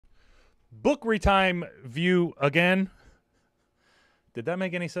book retime view again. Did that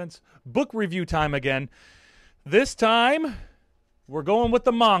make any sense? Book review time again. This time, we're going with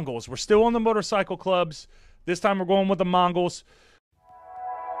the Mongols. We're still on the motorcycle clubs. This time we're going with the Mongols.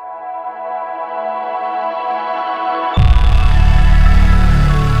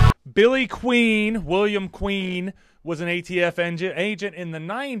 Billy Queen, William Queen, was an ATF agent in the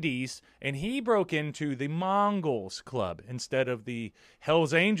 90s, and he broke into the Mongols Club. Instead of the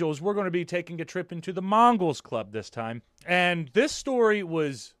Hells Angels, we're going to be taking a trip into the Mongols Club this time. And this story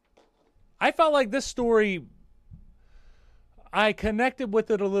was... I felt like this story... I connected with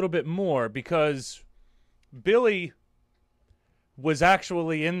it a little bit more because Billy was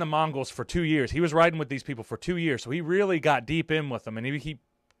actually in the Mongols for 2 years. He was riding with these people for 2 years, so he really got deep in with them, and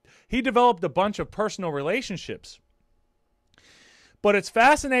he developed a bunch of personal relationships. But it's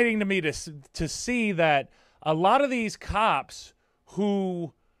fascinating to me to see that a lot of these cops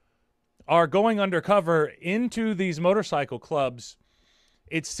who are going undercover into these motorcycle clubs,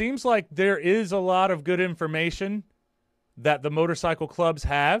 it seems like there is a lot of good information that the motorcycle clubs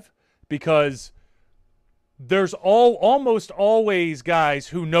have, because there's almost always guys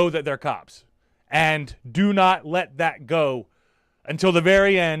who know that they're cops and do not let that go until the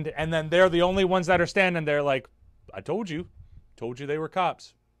very end, and then they're the only ones that are standing there like, I told you they were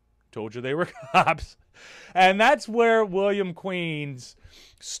cops. Told you they were cops. And that's where William Queen's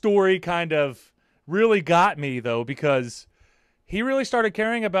story kind of really got me, though, because he really started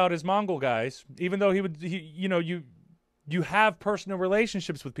caring about his Mongol guys, even though you have personal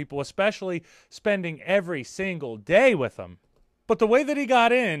relationships with people, especially spending every single day with them. But the way that he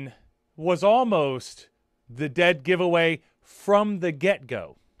got in was almost the dead giveaway from the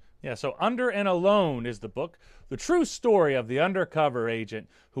get-go. Yeah, so Under and Alone is the book. The true story of the undercover agent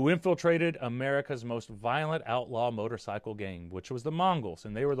who infiltrated America's most violent outlaw motorcycle gang, which was the Mongols.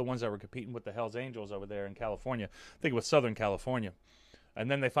 And they were the ones that were competing with the Hells Angels over there in California. I think it was Southern California. And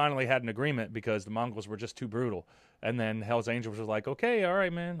then they finally had an agreement because the Mongols were just too brutal. And then Hells Angels was like, okay, all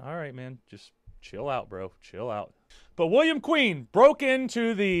right, man. Just chill out, bro. Chill out. But William Queen broke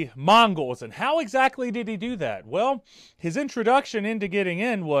into the Mongols. And how exactly did he do that? Well, his introduction into getting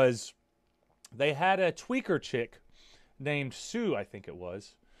in was they had a tweaker chick named Sue, I think it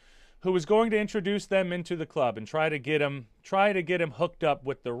was, who was going to introduce them into the club and try to get him hooked up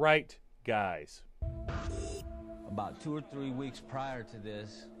with the right guys. About 2 or 3 weeks prior to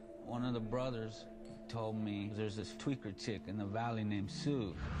this, one of the brothers told me there's this tweaker chick in the valley named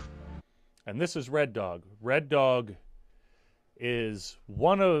Sue. And this is Red Dog. Red Dog is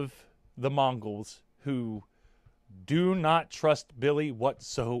one of the Mongols who do not trust Billy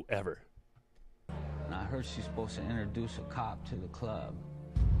whatsoever. And I heard she's supposed to introduce a cop to the club.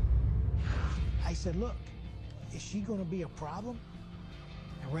 I said, look, is she going to be a problem?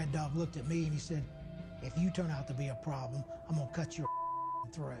 And Red Dog looked at me and he said, if you turn out to be a problem, I'm going to cut your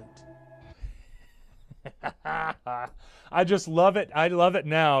throat. I just love it. I love it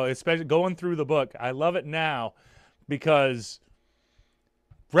now, especially going through the book. I love it now because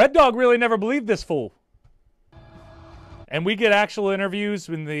Red Dog really never believed this fool. And we get actual interviews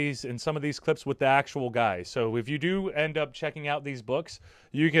in some of these clips with the actual guys. So if you do end up checking out these books,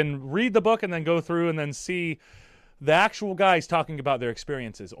 you can read the book and then go through and then see the actual guys talking about their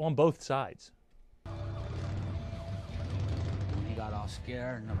experiences on both sides. He got all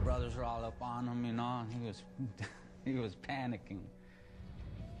scared and the brothers were all up on him, you know, and he was panicking.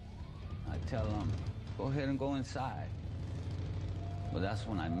 I tell him, go ahead and go inside. But that's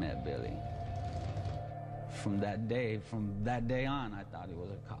when I met Billy. From that day on, I thought he was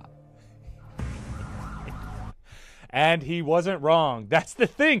a cop. And he wasn't wrong. That's the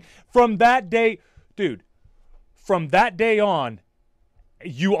thing. From that day, dude, from that day on,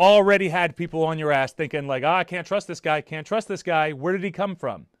 you already had people on your ass thinking like, I can't trust this guy, can't trust this guy. Where did he come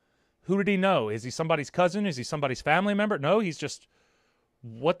from? Who did he know? Is he somebody's cousin? Is he somebody's family member? No, he's just,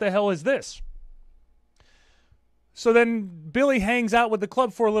 what the hell is this? So then Billy hangs out with the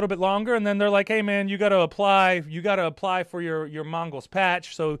club for a little bit longer, and then they're like, hey, man, you got to apply for your Mongols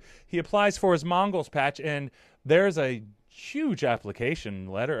patch. So he applies for his Mongols patch, and there's a huge application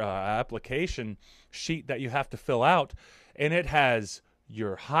sheet that you have to fill out, and it has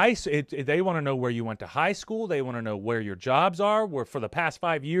your they want to know where you went to high school. They want to know where your jobs are. Where for the past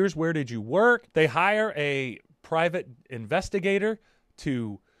 5 years, where did you work? They hire a private investigator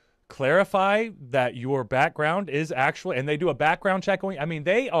to clarify that your background is actually, and they do a background check. I mean,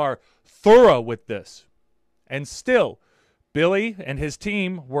 they are thorough with this. And still, Billy and his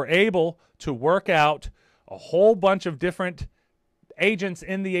team were able to work out a whole bunch of different agents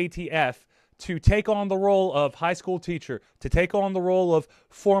in the ATF to take on the role of high school teacher, to take on the role of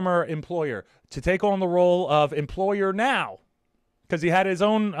former employer, to take on the role of employer now, because he had his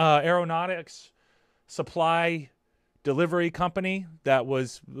own aeronautics supply delivery company that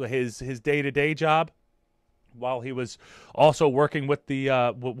was his day-to-day job, while he was also working with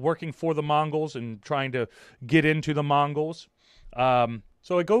the working for the Mongols and trying to get into the Mongols.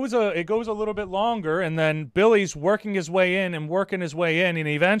 So it goes a little bit longer, and then Billy's working his way in, and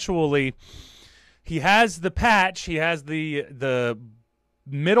eventually he has the patch. He has the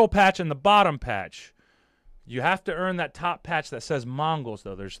middle patch and the bottom patch. You have to earn that top patch that says Mongols,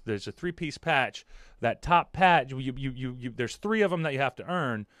 though. There's a 3-piece patch. That top patch, there's 3 of them that you have to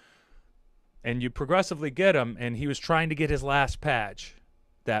earn, and you progressively get them. And he was trying to get his last patch,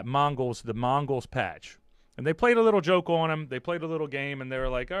 the Mongols patch. And they played a little joke on him. They played a little game, and they were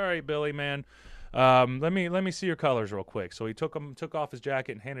like, "All right, Billy, man, let me see your colors real quick." So he took off his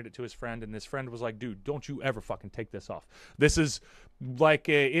jacket and handed it to his friend, and his friend was like, "Dude, don't you ever fucking take this off." This is like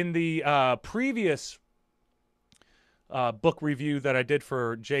in the previous book review that I did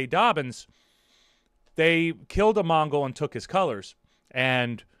for Jay Dobbins. They killed a Mongol and took his colors,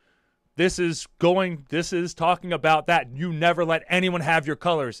 and this is talking about that. You never let anyone have your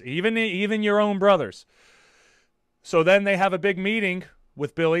colors, even your own brothers. So then they have a big meeting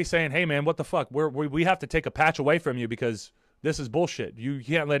with Billy saying, "Hey, man, what the fuck? We have to take a patch away from you because this is bullshit. You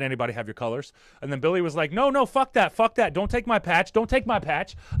can't let anybody have your colors." And then Billy was like, no, fuck that. Don't take my patch. Don't take my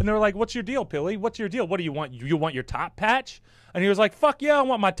patch. And they were like, "What's your deal, Billy? What's your deal? What do you want? You want your top patch?" And he was like, "Fuck yeah, I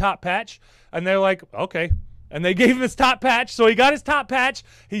want my top patch." And they're like, "Okay." And they gave him his top patch. So he got his top patch.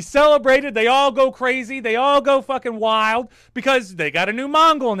 He celebrated. They all go crazy. They all go fucking wild because they got a new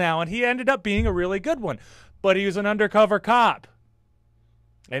Mongol now. And he ended up being a really good one. But he was an undercover cop.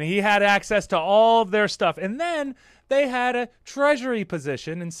 And he had access to all of their stuff. And then they had a treasury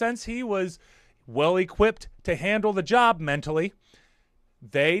position. And since he was well equipped to handle the job mentally,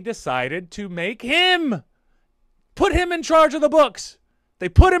 they decided to put him in charge of the books. They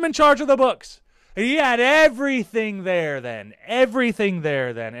put him in charge of the books. And he had everything there then.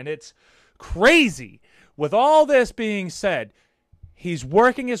 And it's crazy. With all this being said, he's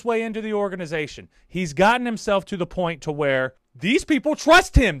working his way into the organization. He's gotten himself to the point to where these people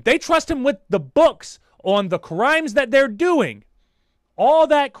trust him. They trust him with the books on the crimes that they're doing. All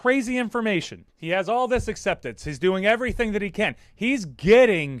that crazy information. He has all this acceptance. He's doing everything that he can. He's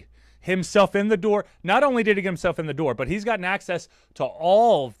getting himself in the door. Not only did he get himself in the door, but he's gotten access to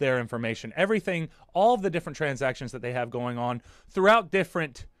all of their information, everything, all of the different transactions that they have going on throughout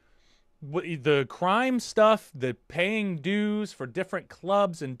the crime stuff, the paying dues for different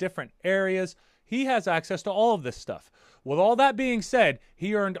clubs in different areas. He has access to all of this stuff. With all that being said,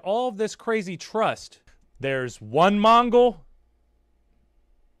 he earned all of this crazy trust. There's one Mongol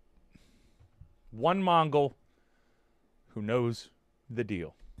who knows the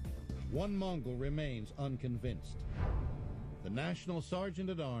deal. One Mongol remains unconvinced. The National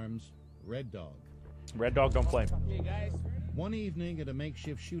Sergeant-at-Arms, Red Dog. Red Dog don't play. One evening at a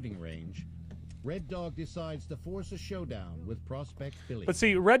makeshift shooting range, Red Dog decides to force a showdown with Prospect Billy. But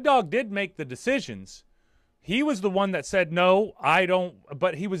see, Red Dog did make the decisions. He was the one that said, "No, I don't,"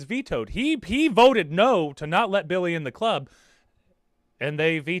 but he was vetoed. He voted no to not let Billy in the club, and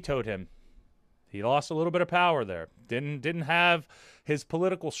they vetoed him. He lost a little bit of power there. Didn't have his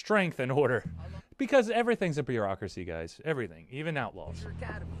political strength in order. Because everything's a bureaucracy, guys. Everything. Even outlaws.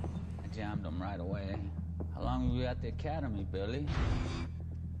 I jammed him right away. "How long were you at the academy, Billy?"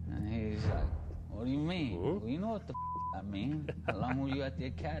 And he's like, "What do you mean?" Ooh. "Well, you know what the I mean. How long were you at the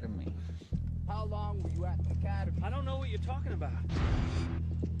academy?" How long were you at the academy? I don't know what you're talking about.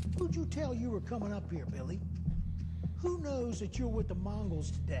 Who'd you tell you were coming up here, Billy? Who knows that you're with the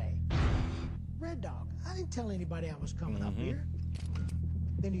Mongols today? Red Dog, I didn't tell anybody I was coming up here.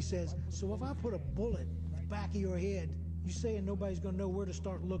 Then he says, "So if I put a bullet in the back of your head, you saying nobody's going to know where to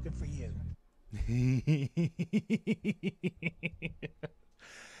start looking for you?"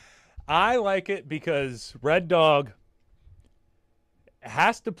 I like it because Red Dog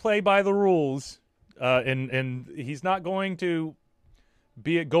has to play by the rules, and he's not going to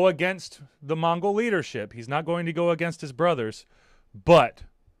go against the Mongol leadership. He's not going to go against his brothers, but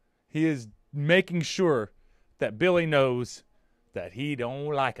he is making sure that Billy knows that he don't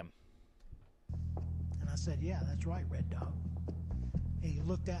like him. And I said, "Yeah, that's right, Red Dog." And he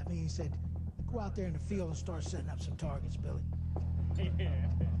looked at me and he said, "Go out there in the field and start setting up some targets, Billy."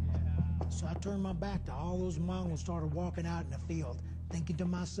 So I turned my back to all those Mongols, started walking out in the field, thinking to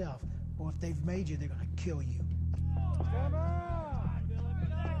myself, "Well, if they've made you, they're going to kill you."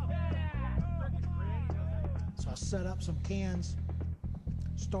 So I set up some cans,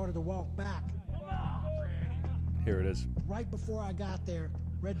 started to walk back. Here it is. Right before I got there,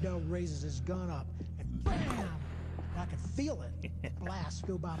 Red Dog raises his gun up, and BAM! I could feel it. Blast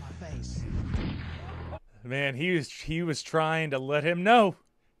go by my face. Man, he was trying to let him know.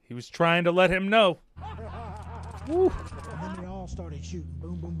 He was trying to let him know. Woo. And then they all started shooting.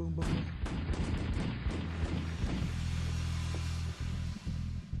 Boom, boom, boom, boom.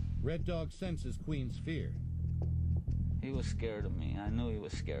 Red Dog senses Queen's fear. He was scared of me. I knew he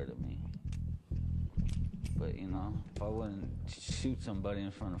was scared of me. But, you know, if I wouldn't shoot somebody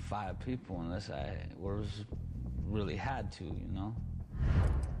in front of 5 people unless I really had to, you know?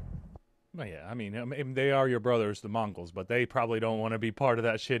 Well, yeah, I mean, they are your brothers, the Mongols, but they probably don't want to be part of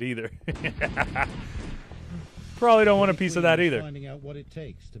that shit either. Probably don't want a piece of that either. Finding out what it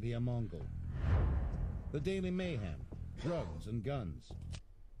takes to be a Mongol. The daily mayhem, drugs and guns.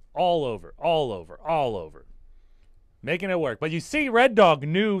 All over, all over, all over. Making it work. But you see, Red Dog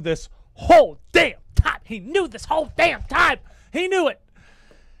knew this whole damn time. He knew this whole damn time. He knew it.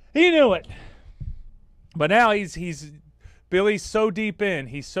 He knew it. But now Billy's so deep in.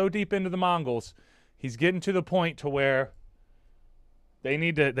 He's so deep into the Mongols. He's getting to the point to where they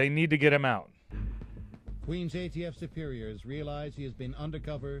need to get him out. Queen's ATF superiors realize he has been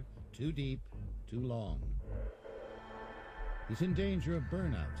undercover too deep, too long. He's in danger of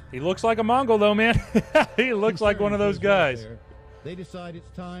burnout. He looks like a Mongol, though, man. He looks like one of those guys. They decide it's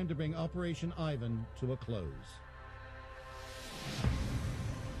time to bring Operation Ivan to a close.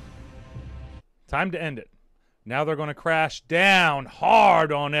 Time to end it. Now they're going to crash down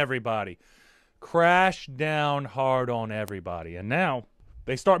hard on everybody. Crash down hard on everybody. And now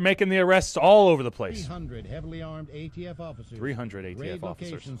they start making the arrests all over the place. 300 heavily armed ATF officers. 300 ATF raid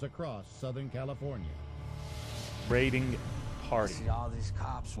officers. Locations across Southern California. Raiding party. See all these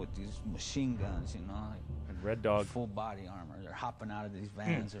cops with these machine guns, you know, like And Red Dog. full body armor. They're hopping out of these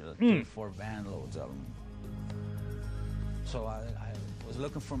vans. There are 3-4 van loads of them. So I was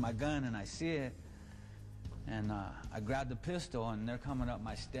looking for my gun, and I see it, and I grabbed the pistol, and they're coming up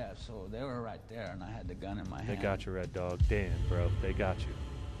my steps. So they were right there, and I had the gun in my hand. They got you, Red Dog. Damn, bro. They got you.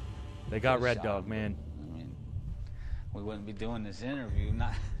 They got Good Red shot, Dog, man. I mean, we wouldn't be doing this interview,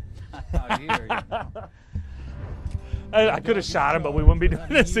 not out here, you know. I could have shot him, but we wouldn't be doing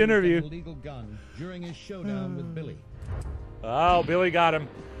this interview. Illegal gun during his showdown with Billy. Oh, Billy got him.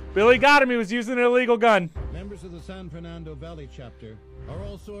 Billy got him. He was using an illegal gun. Members of the San Fernando Valley chapter are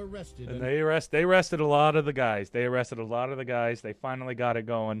also arrested. And they arrested a lot of the guys. They finally got it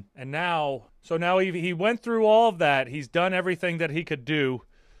going. And now, he went through all of that. He's done everything that he could do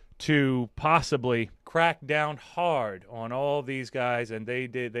to possibly crack down hard on all these guys, and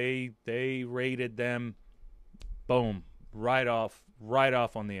they raided them. Boom, right off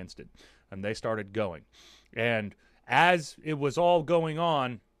on the instant. And they started going. And as it was all going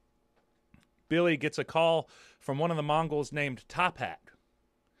on, Billy gets a call from one of the Mongols named Top Hat.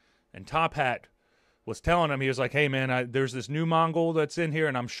 And Top Hat was telling him, he was like, hey, man, there's this new Mongol that's in here,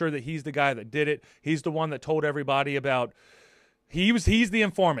 and I'm sure that he's the guy that did it. He's the one that told everybody about... He's the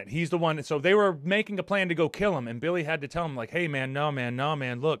informant. He's the one. So they were making a plan to go kill him, and Billy had to tell him, like, hey, man, no,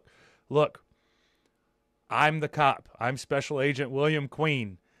 man, look. I'm the cop. I'm Special Agent William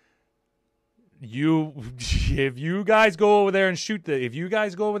Queen. If you guys go over there and if you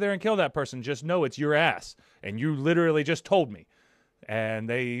guys go over there and kill that person, just know it's your ass. And you literally just told me. And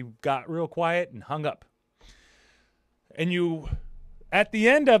they got real quiet and hung up. And at the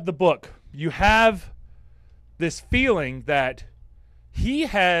end of the book, you have this feeling that he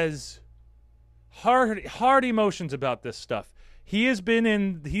has hard emotions about this stuff. He's been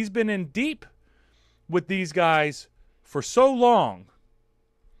in deep with these guys for so long.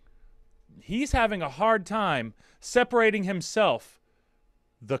 He's having a hard time separating himself,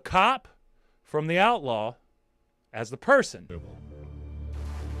 the cop, from the outlaw as the person.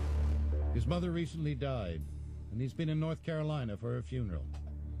 His mother recently died, and he's been in North Carolina for her funeral.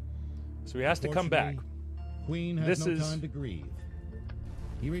 So he has to come back. Queen has no time to grieve.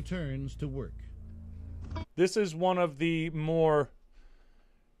 He returns to work. This is one of the more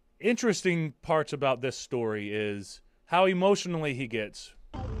interesting parts about this story is how emotionally he gets.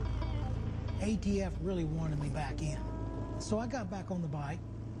 ATF really wanted me back in. So I got back on the bike.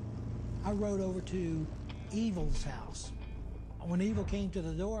 I rode over to Evil's house. When Evil came to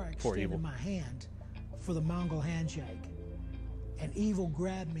the door, I extended my hand for the Mongol handshake. And Evil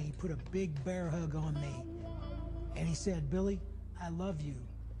grabbed me, put a big bear hug on me. And he said, Billy, I love you.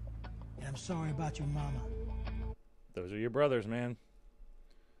 And I'm sorry about your mama. Those are your brothers, man.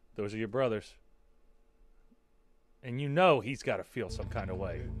 Those are your brothers. And you know he's got to feel some kind of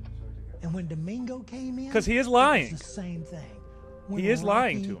way. And when Domingo came in, because he is lying. it was the same thing. When He is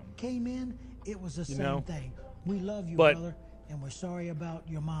lying Rocky to him. came in, it was the same know? thing. We love you, But- brother, and we're sorry about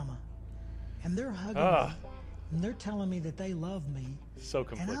your mama. And they're hugging Ugh. me, and they're telling me that they love me. So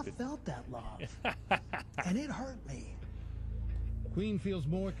And I conflicted. felt that love. And it hurt me. Queen feels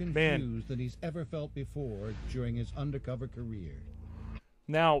more confused than he's ever felt before during his undercover career.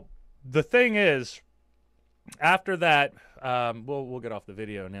 Now, the thing is, after that, we'll get off the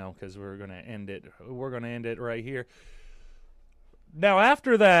video now because we're gonna end it. We're gonna end it right here. Now,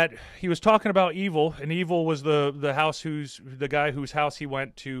 after that, he was talking about Evil, and Evil was the guy whose house he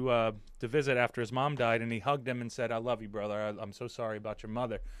went to visit after his mom died, and he hugged him and said, "I love you, brother. I'm so sorry about your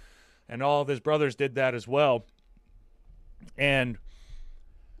mother." And all of his brothers did that as well. And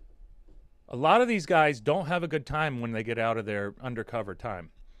a lot of these guys don't have a good time when they get out of their undercover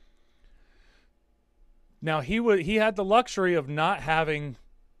time. Now, he had the luxury of not having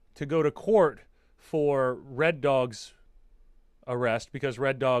to go to court for Red Dog's arrest because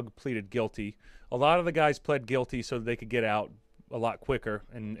Red Dog pleaded guilty. A lot of the guys pled guilty so they could get out a lot quicker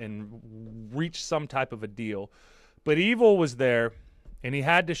and reach some type of a deal. But Evil was there, and he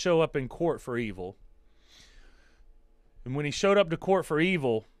had to show up in court for Evil. And when he showed up to court for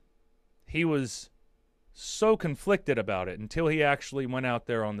Evil, he was so conflicted about it until he actually went out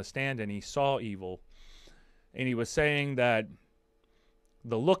there on the stand and he saw Evil. And he was saying that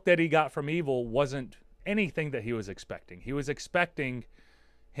the look that he got from Evil wasn't anything that he was expecting. He was expecting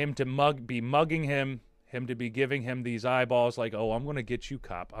him to be mugging him to be giving him these eyeballs like, "Oh, I'm going to get you,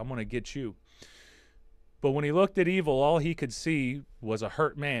 cop. I'm going to get you." But when he looked at Evil, all he could see was a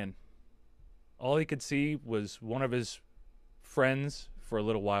hurt man. All he could see was one of his friends for a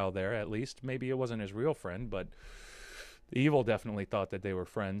little while there, at least. Maybe it wasn't his real friend, but Evil definitely thought that they were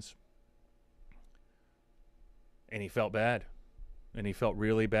friends. And he felt bad. And he felt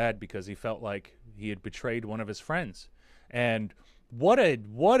really bad because he felt like he had betrayed one of his friends. And what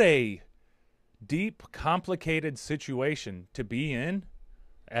a deep, complicated situation to be in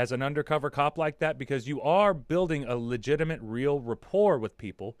as an undercover cop like that, because you are building a legitimate, real rapport with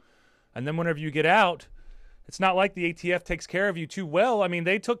people. And then whenever you get out, it's not like the ATF takes care of you too well. I mean,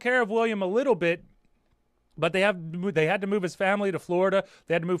 they took care of William a little bit, but they had to move his family to Florida.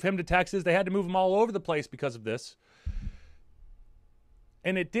 They had to move him to Texas. They had to move him all over the place because of this.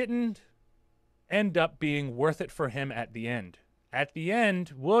 And it didn't end up being worth it for him at the end. At the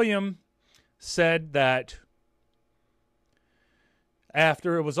end, William said that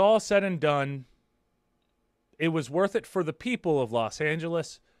after it was all said and done, it was worth it for the people of Los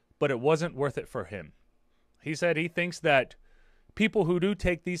Angeles, but it wasn't worth it for him. He said he thinks that people who do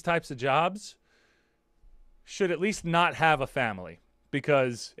take these types of jobs should at least not have a family,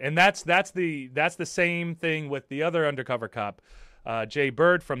 because, and that's the same thing with the other undercover cop, Jay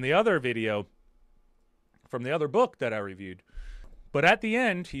Bird, from the other video, from the other book that I reviewed. But at the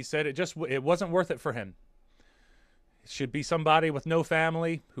end, he said it wasn't worth it for him. It should be somebody with no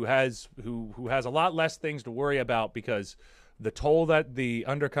family who has a lot less things to worry about, because the toll that the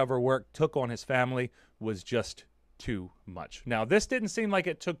undercover work took on his family was just too much. Now, this didn't seem like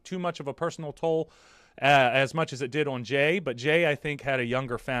it took too much of a personal toll as much as it did on Jay, but Jay, I think, had a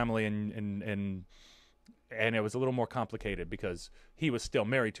younger family, and it was a little more complicated because he was still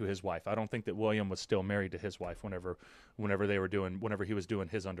married to his wife. I don't think that William was still married to his wife whenever he was doing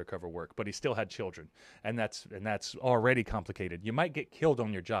his undercover work, but he still had children, and that's already complicated. You might get killed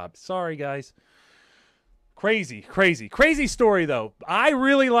on your job. Sorry, guys. Crazy story, though. I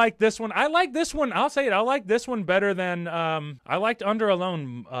really like this one. I like this one. I'll say it. I like this one better than I liked Under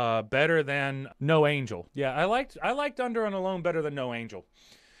Alone better than No Angel. Yeah, I liked Under and Alone better than No Angel.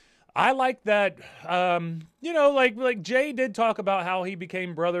 I like that, like Jay did talk about how he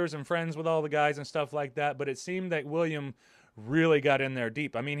became brothers and friends with all the guys and stuff like that, but it seemed that William really got in there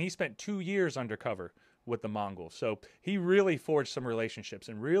deep. I mean, he spent 2 years undercover with the Mongols, so he really forged some relationships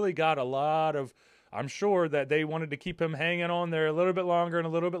and really got a lot of, I'm sure that they wanted to keep him hanging on there a little bit longer and a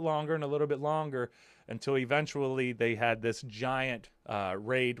little bit longer and a little bit longer until eventually they had this giant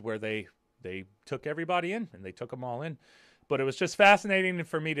raid where they took everybody in, and they took them all in. But it was just fascinating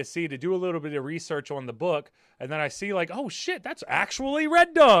for me to do a little bit of research on the book, and then I see like, oh shit, that's actually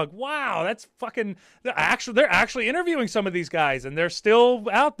Red Dog. Wow, that's fucking, they're actually interviewing some of these guys, and they're still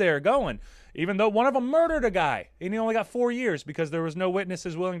out there going, even though one of them murdered a guy, and he only got 4 years because there was no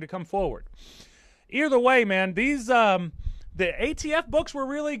witnesses willing to come forward. Either way, man, these the ATF books were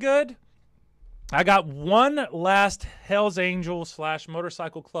really good. I got one last Hells Angel /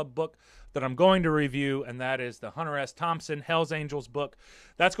 Motorcycle Club book that I'm going to review, and that is the Hunter S. Thompson Hells Angels book.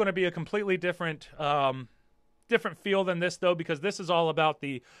 That's going to be a completely different feel than this, though, because this is all about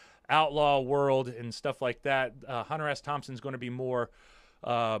the outlaw world and stuff like that. Hunter S. Thompson's going to be more,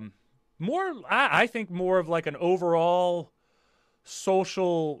 I think more of like an overall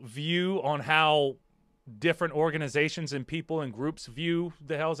social view on how different organizations and people and groups view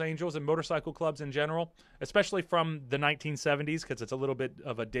the Hells Angels and motorcycle clubs in general, especially from the 1970s, because it's a little bit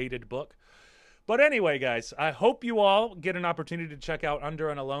of a dated book. But anyway, guys, I hope you all get an opportunity to check out Under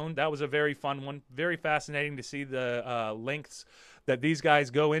and Alone. That was a very fun one. Very fascinating to see the lengths that these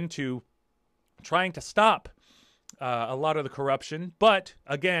guys go into trying to stop a lot of the corruption. But,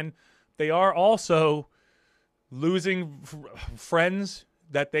 again, they are also losing friends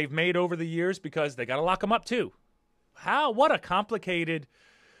that they've made over the years because they got to lock them up too. What a complicated,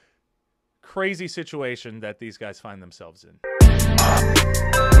 crazy situation that these guys find themselves in.